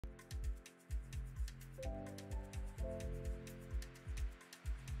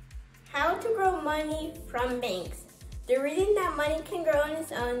How to grow money from banks. The reason that money can grow on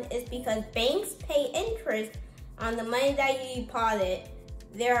its own is because banks pay interest on the money that you deposit.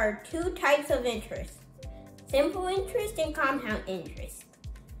 There are two types of interest: simple interest and compound interest.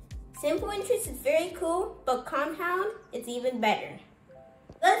 Simple interest is very cool, but compound is even better.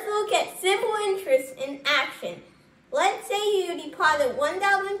 Let's look at simple interest in action. Let's say you deposit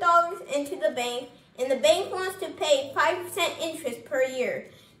 $1,000 into the bank and the bank wants to pay 5% interest per year.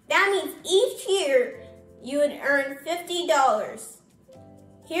 That means each year you would earn $50.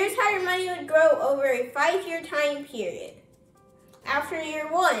 Here's how your money would grow over a 5-year time period. After year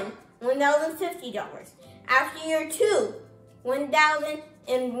 1, $1,050. After year 2,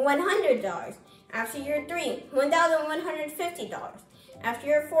 $1,100. After year 3, $1,150. After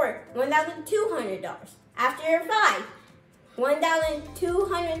year 4, $1,200. After year 5,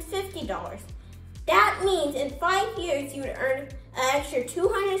 $1,250. That means in 5 years you would earn an extra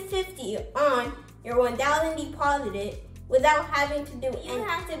 $250 on your $1,000 deposited without having to do anything. You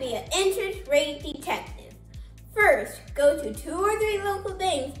have to be an interest rate detective. First, go to 2 or 3 local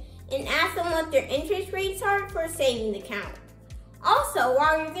banks and ask them what their interest rates are for a savings account. Also,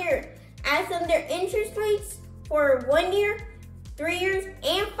 while you're there, ask them their interest rates for 1 year, 3 years,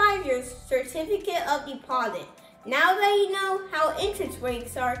 and 5 years certificate of deposit. Now that you know how interest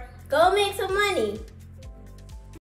rates are, go make some money.